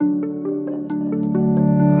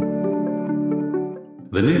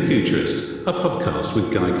The Near Futurist, a podcast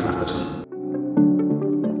with Guy Clapperton.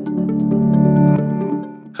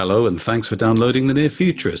 Hello and thanks for downloading The Near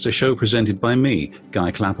Futurist, a show presented by me,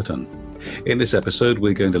 Guy Clapperton. In this episode,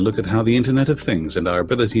 we're going to look at how the Internet of Things and our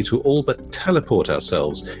ability to all but teleport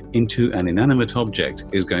ourselves into an inanimate object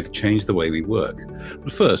is going to change the way we work.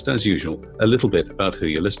 But first, as usual, a little bit about who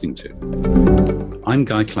you're listening to. I'm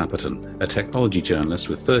Guy Clapperton, a technology journalist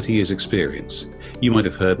with 30 years' experience. You might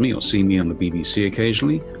have heard me or seen me on the BBC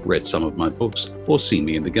occasionally, read some of my books, or seen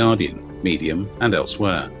me in The Guardian, Medium, and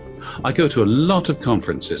elsewhere. I go to a lot of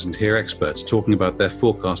conferences and hear experts talking about their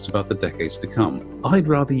forecasts about the decades to come. I'd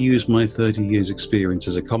rather use my 30 years' experience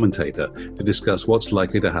as a commentator to discuss what's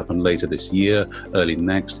likely to happen later this year, early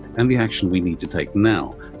next, and the action we need to take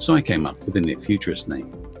now, so I came up with the Near Futurist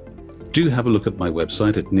name. Do have a look at my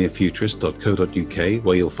website at nearfuturist.co.uk,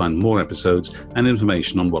 where you'll find more episodes and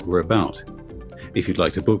information on what we're about. If you'd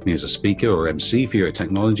like to book me as a speaker or MC for your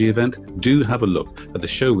technology event, do have a look at the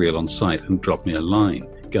show reel on site and drop me a line.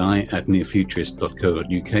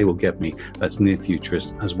 Guy@nearfuturist.co.uk will get me. That's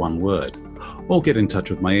nearfuturist as one word. Or get in touch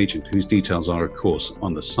with my agent, whose details are, of course,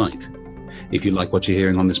 on the site. If you like what you're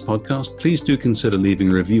hearing on this podcast, please do consider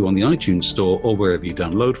leaving a review on the iTunes Store or wherever you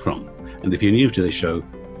download from. And if you're new to the show,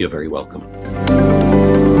 you're very welcome.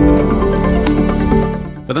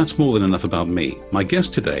 But that's more than enough about me. My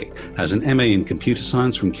guest today has an MA in Computer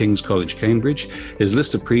Science from King's College, Cambridge. His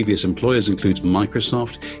list of previous employers includes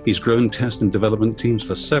Microsoft. He's grown test and development teams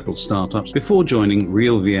for several startups before joining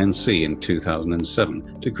Real VNC in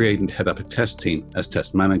 2007 to create and head up a test team as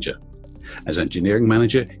test manager. As engineering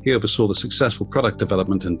manager, he oversaw the successful product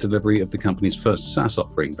development and delivery of the company's first SaaS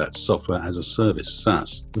offering, that's Software as a Service,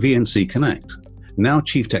 SaaS, VNC Connect. Now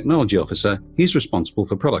Chief Technology Officer, he's responsible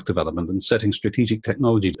for product development and setting strategic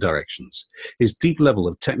technology directions. His deep level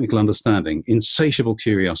of technical understanding, insatiable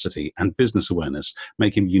curiosity, and business awareness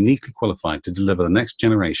make him uniquely qualified to deliver the next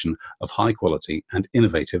generation of high-quality and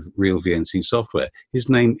innovative Real VNC software. His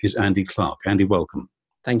name is Andy Clark. Andy, welcome.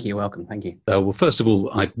 Thank you. Welcome. Thank you. Well, first of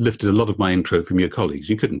all, I lifted a lot of my intro from your colleagues.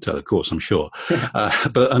 You couldn't tell, of course, I'm sure,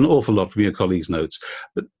 but an awful lot from your colleagues' notes.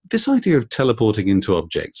 But this idea of teleporting into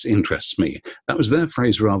objects interests me. That was their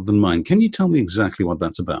phrase rather than mine. Can you tell me exactly what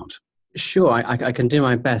that's about? Sure, I can do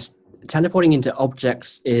my best. Teleporting into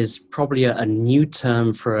objects is probably a new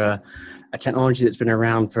term for a technology that's been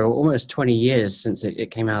around for almost 20 years since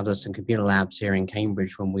it came out of some computer labs here in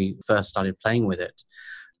Cambridge when we first started playing with it.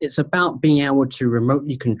 It's about being able to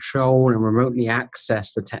remotely control and remotely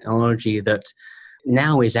access the technology that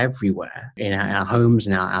now is everywhere in our homes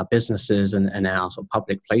and our businesses and our sort of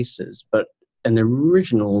public places. But in the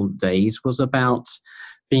original days was about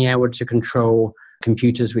being able to control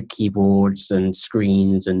computers with keyboards and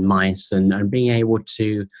screens and mice and being able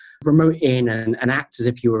to remote in and act as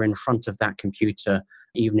if you were in front of that computer,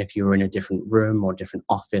 even if you were in a different room or different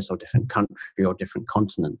office or different country or different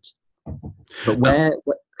continent. But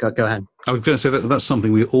go ahead. I was going to say that's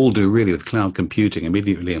something we all do really with cloud computing.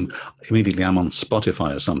 Immediately I'm on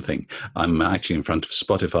Spotify or something. I'm actually in front of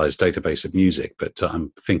Spotify's database of music, but I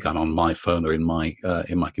think I'm on my phone or in my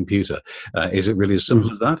computer. Is it really as simple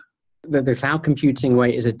as that? The cloud computing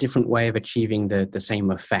way is a different way of achieving the same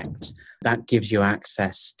effect. That gives you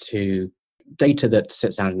access to data that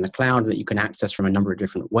sits out in the cloud that you can access from a number of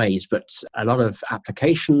different ways. But a lot of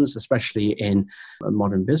applications, especially in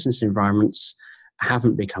modern business environments,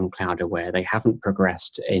 haven't become cloud aware. They haven't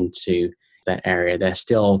progressed into that area. They're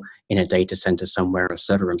still in a data center somewhere, a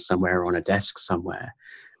server room somewhere, or on a desk somewhere.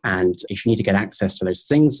 And if you need to get access to those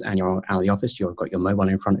things and you're out of the office, you've got your mobile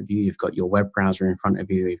in front of you, you've got your web browser in front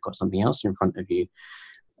of you, you've got something else in front of you,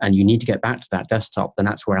 and you need to get back to that desktop, then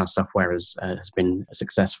that's where our software has been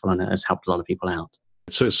successful and has helped a lot of people out.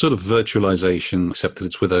 So it's sort of virtualization, except that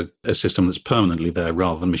it's with a system that's permanently there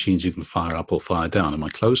rather than machines you can fire up or fire down. Am I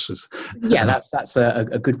close? Yeah, that's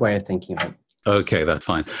a good way of thinking of it. Okay, that's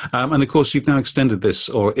fine. And of course, you've now extended this,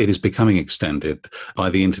 or it is becoming extended by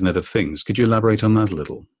the Internet of Things. Could you elaborate on that a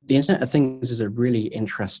little? The Internet of Things is a really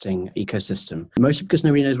interesting ecosystem, mostly because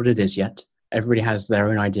nobody knows what it is yet. Everybody has their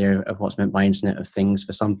own idea of what's meant by Internet of Things.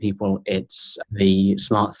 For some people, it's the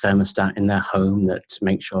smart thermostat in their home that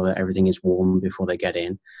makes sure that everything is warm before they get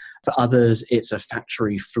in. For others, it's a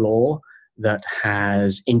factory floor that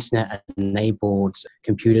has internet-enabled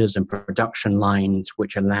computers and production lines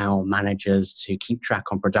which allow managers to keep track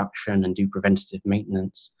on production and do preventative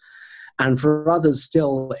maintenance. And for others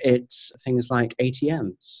still, it's things like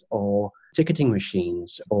ATMs or ticketing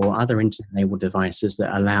machines or other internet-enabled devices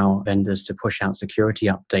that allow vendors to push out security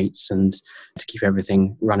updates and to keep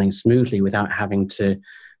everything running smoothly without having to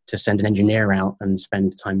to send an engineer out and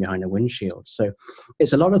spend time behind a windshield. So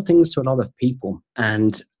it's a lot of things to a lot of people.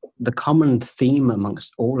 And the common theme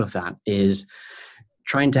amongst all of that is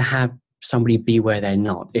trying to have somebody be where they're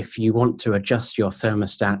not. If you want to adjust your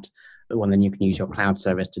thermostat, well, then you can use your cloud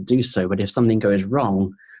service to do so. But if something goes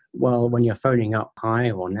wrong, well, when you're phoning up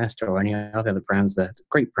Hive or Nest or any other brands, the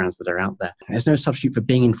great brands that are out there, there's no substitute for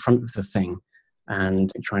being in front of the thing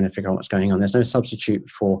and trying to figure out what's going on. There's no substitute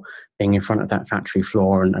for being in front of that factory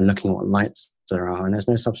floor and looking at what lights there are. And there's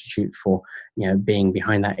no substitute for, being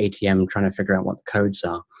behind that ATM trying to figure out what the codes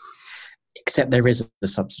are. Except there is a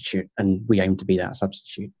substitute, and we aim to be that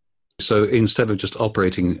substitute. So instead of just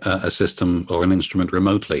operating a system or an instrument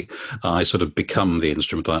remotely, I sort of become the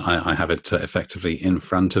instrument. I have it effectively in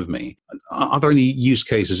front of me. Are there any use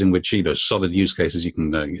cases in which, solid use cases you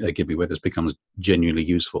can give me where this becomes genuinely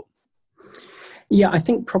useful? Yeah, I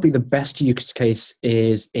think probably the best use case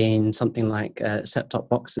is in something like set-top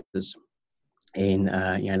boxes in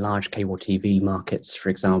large cable TV markets, for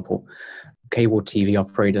example. Cable TV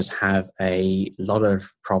operators have a lot of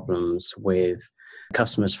problems with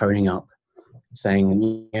customers phoning up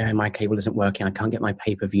saying, my cable isn't working, I can't get my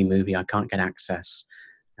pay-per-view movie, I can't get access.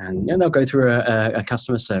 And they'll go through a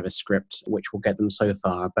customer service script, which will get them so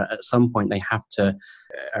far. But at some point, they have to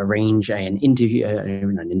arrange an interview.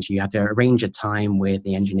 You have to arrange a time where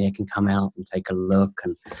the engineer can come out and take a look,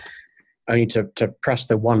 and only to press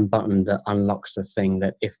the one button that unlocks the thing.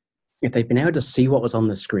 That if they've been able to see what was on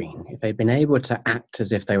the screen, if they've been able to act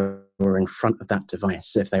as if they were in front of that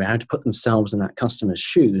device, if they were able to put themselves in that customer's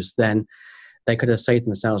shoes, then they could have saved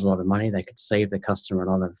themselves a lot of money. They could save the customer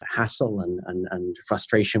a lot of hassle and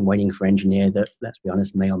frustration waiting for an engineer that, let's be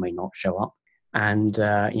honest, may or may not show up. And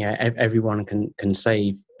everyone can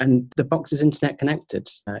save. And the box is internet connected.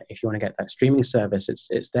 If you want to get that streaming service,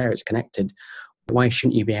 it's there, it's connected. Why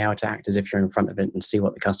shouldn't you be able to act as if you're in front of it and see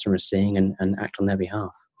what the customer is seeing and act on their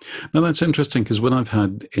behalf? Now, that's interesting, because when I've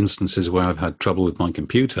had instances where I've had trouble with my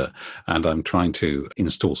computer and I'm trying to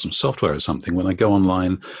install some software or something, when I go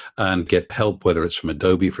online and get help, whether it's from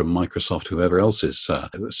Adobe, from Microsoft, whoever else's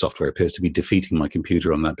software appears to be defeating my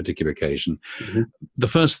computer on that particular occasion, the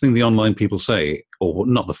first thing the online people say, or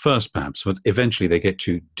not the first perhaps, but eventually they get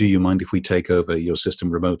to, do you mind if we take over your system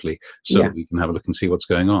remotely so that we can have a look and see what's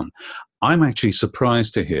going on? I'm actually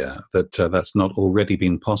surprised to hear that that's not already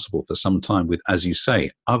been possible for some time with, as you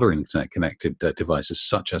say, other internet-connected devices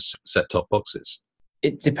such as set-top boxes.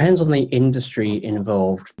 It depends on the industry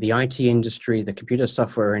involved. The IT industry, the computer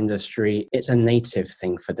software industry, it's a native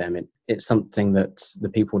thing for them. It's something that the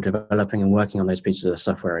people developing and working on those pieces of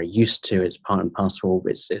software are used to. It's part and parcel.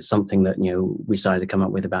 It's something that we started to come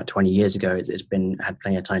up with about 20 years ago. It's had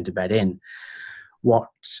plenty of time to bed in. What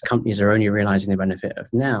companies are only realizing the benefit of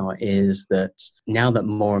now is that now that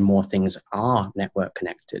more and more things are network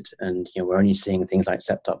connected, and we're only seeing things like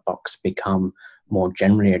set-top box become more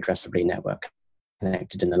generally addressably network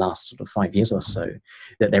connected in the last sort of 5 years or so,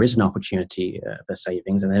 that there is an opportunity for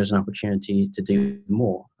savings, and there's an opportunity to do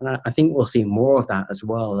more. And I think we'll see more of that, as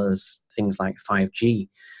well as things like 5G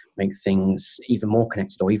make things even more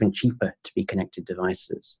connected or even cheaper to be connected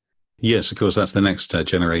devices. Yes, of course, that's the next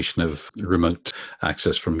generation of remote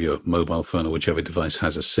access from your mobile phone or whichever device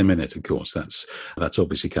has a SIM in it, of course. That's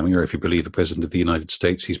obviously coming. Or if you believe the President of the United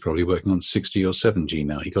States, he's probably working on 6G or 7G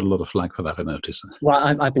now. He got a lot of flack for that, I notice.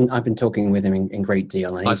 Well, I've been talking with him in great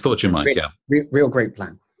deal. And I thought you might, real great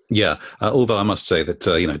plan. Yeah, although I must say that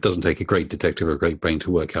it doesn't take a great detective or a great brain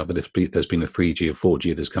to work out that if there's been a 3G or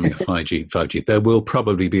 4G, there's coming a 5G. There will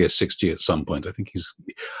probably be a 6G at some point. I think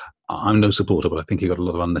I'm no supporter, but I think he got a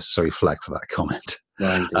lot of unnecessary flack for that comment.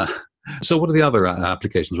 Yeah, so what are the other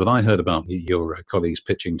applications? When I heard about your colleagues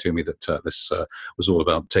pitching to me that this was all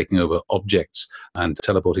about taking over objects and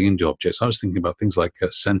teleporting into objects, I was thinking about things like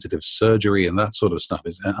sensitive surgery and that sort of stuff.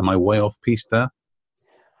 Am I way off piste there?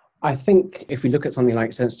 I think if we look at something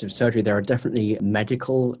like sensitive surgery, there are definitely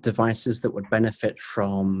medical devices that would benefit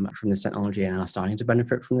from this technology and are starting to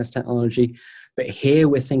benefit from this technology. But here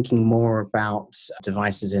we're thinking more about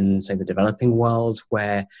devices in, say, the developing world,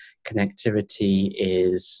 where connectivity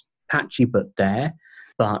is patchy but there.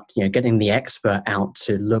 But getting the expert out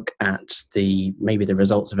to look at maybe the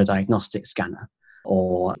results of a diagnostic scanner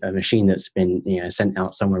or a machine that's been sent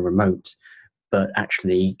out somewhere remote, but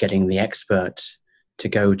actually getting the expert to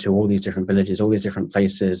go to all these different villages, all these different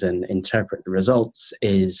places and interpret the results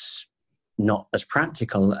is not as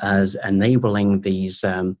practical as enabling these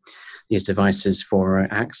devices for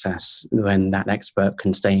access. When that expert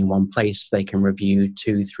can stay in one place, they can review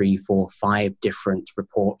 2, 3, 4, 5 different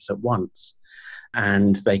reports at once,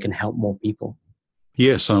 and they can help more people.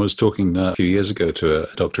 Yes, I was talking a few years ago to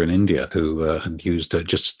a doctor in India who had used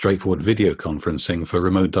just straightforward video conferencing for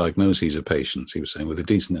remote diagnoses of patients. He was saying with a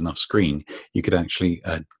decent enough screen, you could actually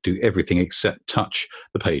do everything except touch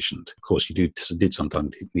the patient. Of course, did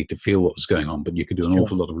sometimes need to feel what was going on, but you could do an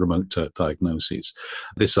awful lot of remote diagnoses.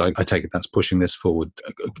 This, I take it, that's pushing this forward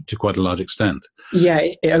to quite a large extent. Yeah,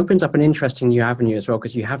 it opens up an interesting new avenue as well,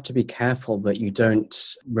 because you have to be careful that you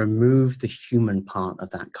don't remove the human part of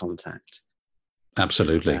that contact.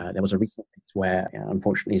 Absolutely. There was a recent case where,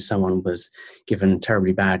 unfortunately, someone was given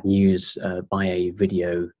terribly bad news by a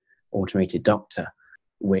video automated doctor,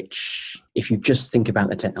 which, if you just think about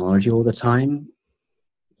the technology all the time,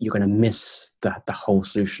 you're going to miss the whole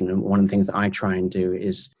solution. And one of the things that I try and do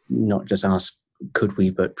is not just ask, could we,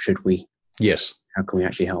 but should we? Yes. How can we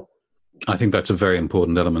actually help? I think that's a very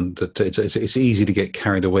important element. That it's easy to get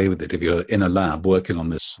carried away with it if you're in a lab working on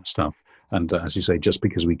this stuff. And as you say, just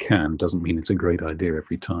because we can doesn't mean it's a great idea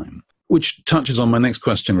every time. Which touches on my next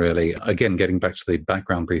question, really. Again, getting back to the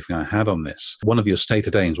background briefing I had on this, one of your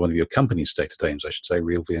stated aims, one of your company's stated aims, I should say,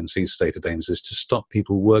 Real VNC's stated aims, is to stop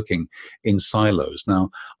people working in silos.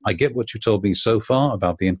 Now, I get what you've told me so far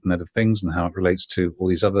about the Internet of Things and how it relates to all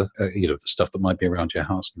these other, the stuff that might be around your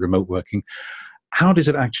house, remote working. How does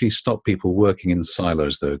it actually stop people working in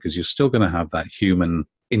silos, though? Because you're still going to have that human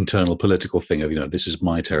internal political thing of, this is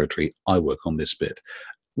my territory, I work on this bit.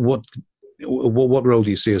 What role do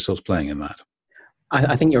you see yourselves playing in that?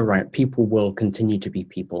 I think you're right. People will continue to be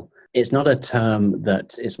people. It's not a term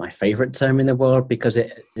that is my favorite term in the world, because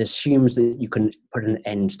it assumes that you can put an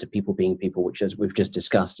end to people being people, which, as we've just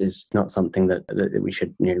discussed, is not something that we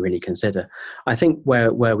should really consider. I think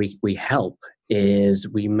where we help is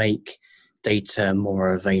we make data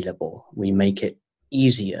more available. We make it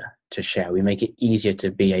easier to share. We make it easier to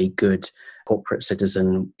be a good corporate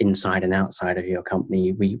citizen inside and outside of your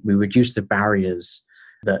company. We reduce the barriers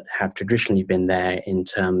that have traditionally been there in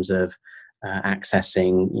terms of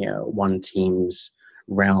accessing one team's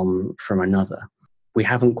realm from another. We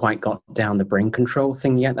haven't quite got down the brain control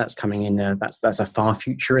thing yet. That's coming in. That's a far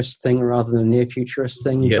futurist thing rather than a near futurist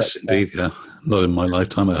thing. Yes, but, indeed. Yeah, not in my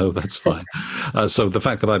lifetime. I hope that's fine. So the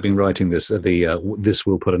fact that I've been writing this, this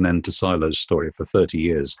will put an end to silos story for 30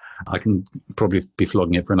 years. I can probably be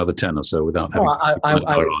flogging it for another 10 or so without having. I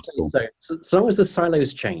would say so. So long as the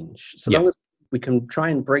silos change, long as we can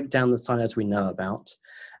try and break down the silos we know about,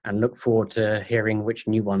 and look forward to hearing which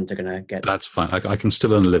new ones are going to get. That's fine. I can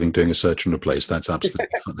still earn a living doing a search and replace. That's absolutely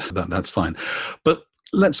that's fine. But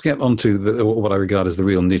let's get on to what I regard as the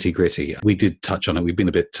real nitty-gritty. We did touch on it. We've been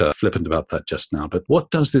a bit flippant about that just now. But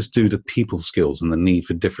what does this do to people skills and the need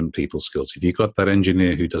for different people skills? If you've got that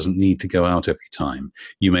engineer who doesn't need to go out every time,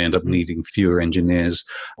 you may end up needing fewer engineers,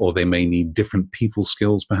 or they may need different people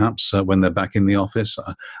skills perhaps when they're back in the office,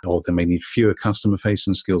 or they may need fewer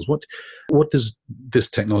customer-facing skills. What does this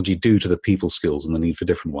technology do to the people skills and the need for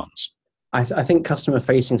different ones? I think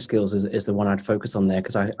customer-facing skills is the one I'd focus on there,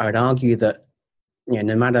 because I would argue that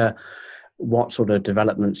no matter what sort of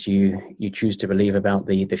developments you choose to believe about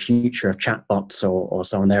the future of chatbots or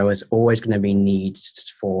so on, there is always going to be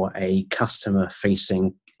needs for a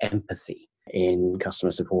customer-facing empathy in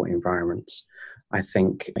customer support environments. I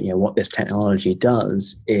think what this technology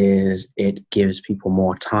does is it gives people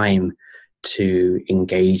more time to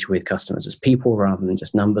engage with customers as people rather than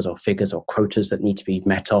just numbers or figures or quotas that need to be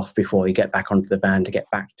met off before you get back onto the van to get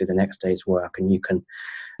back to the next day's work. And you can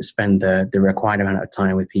spend the required amount of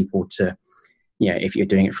time with people to, if you're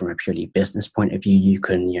doing it from a purely business point of view, you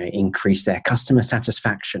can increase their customer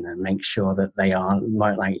satisfaction and make sure that they are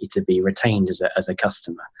more likely to be retained as a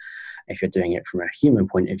customer. If you're doing it from a human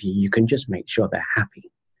point of view, you can just make sure they're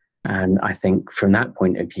happy. And I think from that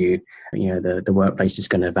point of view, the workplace is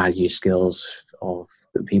going to value skills of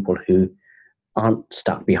the people who aren't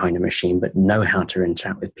stuck behind a machine, but know how to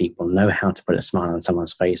interact with people, know how to put a smile on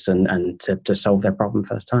someone's face and to solve their problem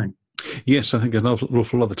first time. Yes, I think an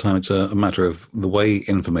awful lot of the time it's a matter of the way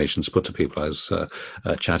information is put to people. I was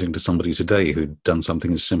chatting to somebody today who'd done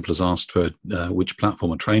something as simple as asked for which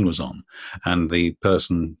platform a train was on. And the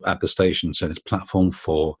person at the station said, it's platform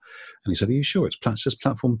 4. And he said, are you sure? It says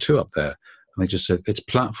platform 2 up there. And they just said, it's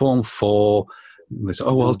platform 4. And they said,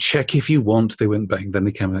 oh, I'll check if you want. They went back. Then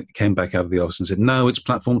they came back out of the office and said, no, it's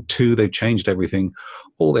platform 2. They've changed everything.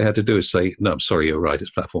 All they had to do is say, no, I'm sorry, you're right. It's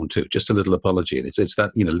platform 2. Just a little apology. And it's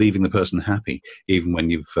that, leaving the person happy, even when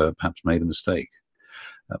you've perhaps made a mistake.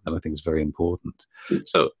 That I think is very important.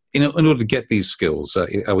 So, in order to get these skills,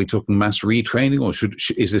 are we talking mass retraining, or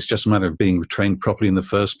is this just a matter of being trained properly in the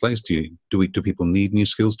first place? Do people need new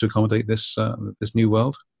skills to accommodate this new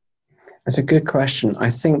world? That's a good question. I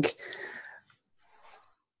think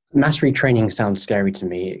Mass retraining sounds scary to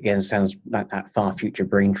me. Again, sounds like that far future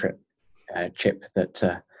brain chip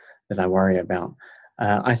that I worry about.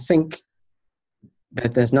 I think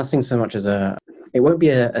that there's nothing so much as it won't be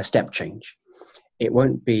a step change. It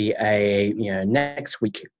won't be next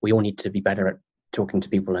week we all need to be better at talking to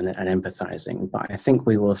people and empathizing. But I think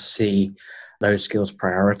we will see those skills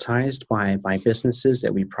prioritized by businesses,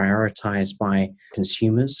 that we prioritized by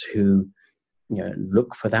consumers who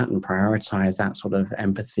look for that and prioritize that sort of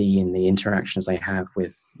empathy in the interactions they have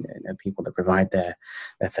with people that provide their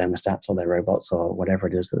thermostats or their robots or whatever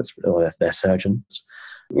it is, or their surgeons.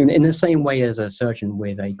 In the same way as a surgeon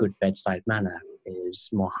with a good bedside manner is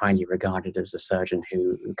more highly regarded as a surgeon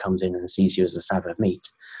who comes in and sees you as a slab of meat,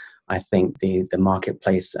 I think the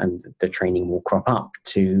marketplace and the training will crop up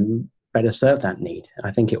to better serve that need.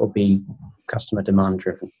 I think it will be customer demand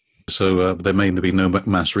driven. So there may be no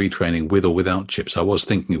mass retraining with or without chips. I was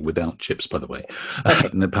thinking of without chips, by the way. Okay.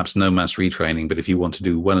 Perhaps no mass retraining, but if you want to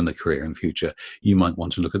do well in a career in future, you might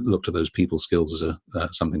want to look to those people skills as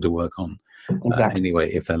something to work on. Exactly.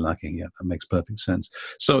 Anyway, if they're lacking, yeah, that makes perfect sense.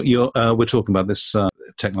 So we're talking about this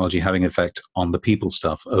technology having effect on the people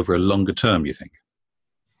stuff over a longer term, you think?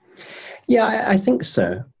 Yeah, I think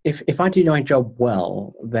so. If I do my job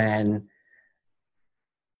well, then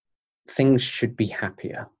things should be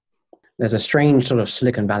happier. There's a strange sort of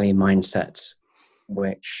Silicon Valley mindset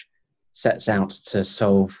which sets out to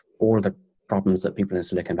solve all of the problems that people in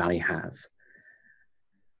Silicon Valley have.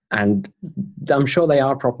 And I'm sure they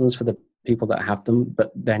are problems for the people that have them,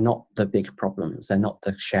 but they're not the big problems. They're not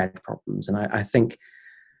the shared problems. And I think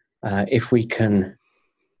if we can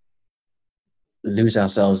lose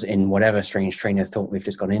ourselves in whatever strange train of thought we've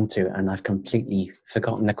just gone into, and I've completely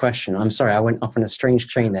forgotten the question. I'm sorry, I went off on a strange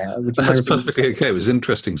train there. That's perfectly okay. It was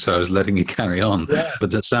interesting, so I was letting you carry on. Yeah.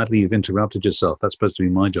 But sadly, you've interrupted yourself. That's supposed to be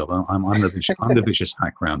my job. I'm the vicious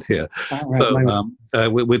hack round here. Right, so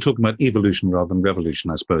we're talking about evolution rather than revolution,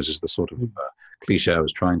 I suppose, is the sort of cliche I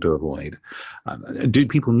was trying to avoid. Do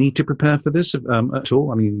people need to prepare for this at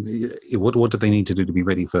all? I mean, what do they need to do to be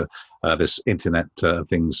ready for this Internet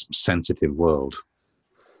things sensitive world?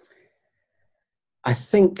 I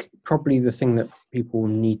think probably the thing that people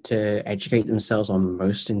need to educate themselves on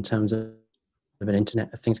most in terms of an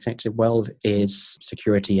Internet of Things connected world is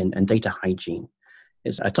security and data hygiene.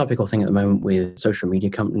 It's a topical thing at the moment with social media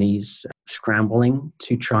companies scrambling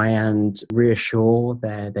to try and reassure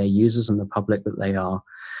their users and the public that they are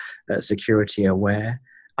security aware.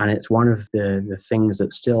 And it's one of the things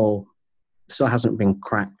that still hasn't been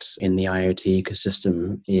cracked in the IoT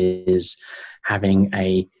ecosystem, is having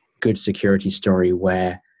a good security story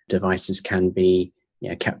where devices can be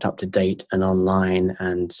kept up to date and online,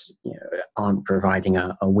 and aren't providing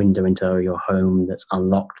a window into your home that's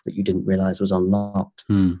unlocked that you didn't realize was unlocked.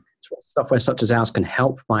 So software such as ours can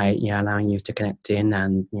help by allowing you to connect in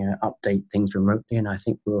and update things remotely. And I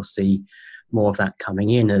think we'll see more of that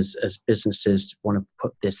coming in as businesses want to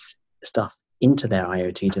put this stuff into their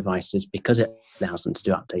IoT devices, because it allows them to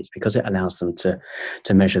do updates, because it allows them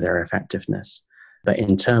to measure their effectiveness. But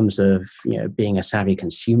in terms of being a savvy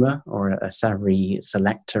consumer or a savvy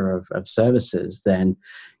selector of services, then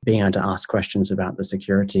being able to ask questions about the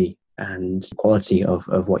security and quality of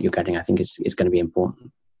what you're getting, I think is going to be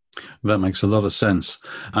important. That makes a lot of sense.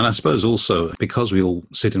 And I suppose also because we all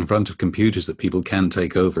sit in front of computers that people can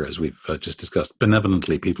take over, as we've just discussed,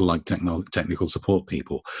 benevolently, people like technical support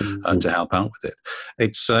people to help out with it.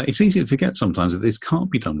 It's easy to forget sometimes that this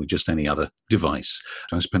can't be done with just any other device.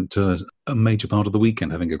 I spent a major part of the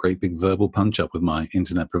weekend having a great big verbal punch-up with my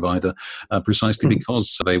internet provider precisely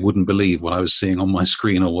because they wouldn't believe what I was seeing on my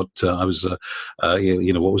screen or what I was,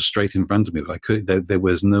 what was straight in front of me. But there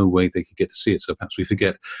was no way they could get to see it. So perhaps we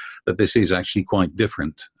forget that this is actually quite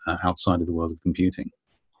different outside of the world of computing.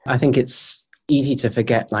 I think it's easy to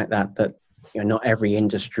forget like that not every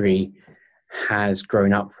industry has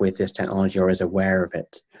grown up with this technology or is aware of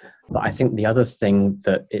it. But I think the other thing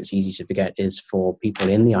that it's easy to forget is for people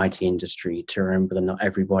in the IT industry to remember that not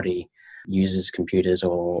everybody uses computers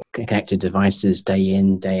or connected devices day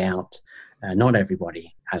in, day out. Not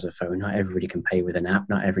everybody has a phone. Not everybody can pay with an app.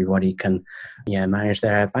 Not everybody can manage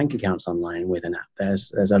their bank accounts online with an app.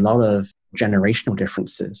 There's a lot of generational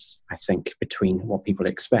differences, I think, between what people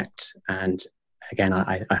expect. And again,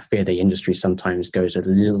 I fear the industry sometimes goes a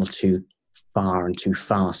little too far and too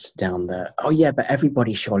fast down but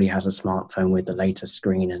everybody surely has a smartphone with the latest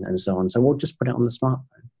screen and so on. So we'll just put it on the smartphone.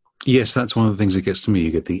 Yes, that's one of the things that gets to me.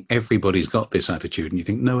 You get the everybody's got this attitude, and you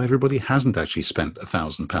think, no, everybody hasn't actually spent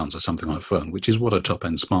 £1,000 or something on a phone, which is what a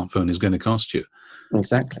top-end smartphone is going to cost you.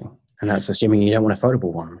 Exactly. And that's assuming you don't want a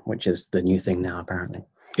foldable one, which is the new thing now, apparently.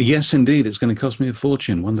 Yes, indeed. It's going to cost me a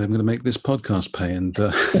fortune. One day I'm going to make this podcast pay, and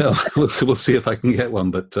we'll see if I can get one,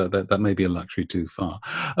 but that may be a luxury too far.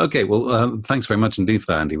 Okay, well, thanks very much indeed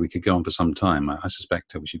for that, Andy. We could go on for some time. I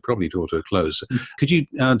suspect we should probably draw to a close. Could you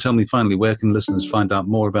tell me finally, where can listeners find out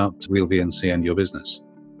more about Real VNC and your business?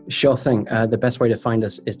 Sure thing. The best way to find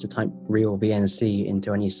us is to type Real VNC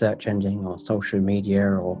into any search engine or social media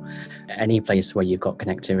or any place where you've got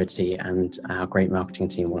connectivity, and our great marketing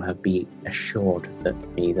team will be assured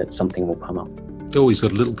that something will come up. Oh, he's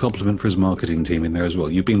got a little compliment for his marketing team in there as well.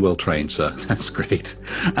 You've been well trained, sir. That's great.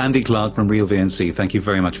 Andy Clark from Real VNC, thank you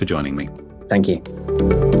very much for joining me. Thank you.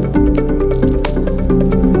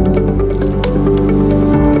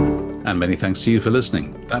 And many thanks to you for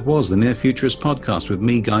listening. That was the Near Futurist podcast with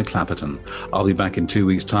me, Guy Clapperton. I'll be back in 2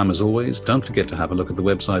 weeks' time as always. Don't forget to have a look at the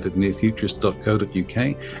website at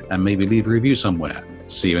nearfuturist.co.uk and maybe leave a review somewhere.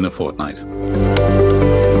 See you in a fortnight.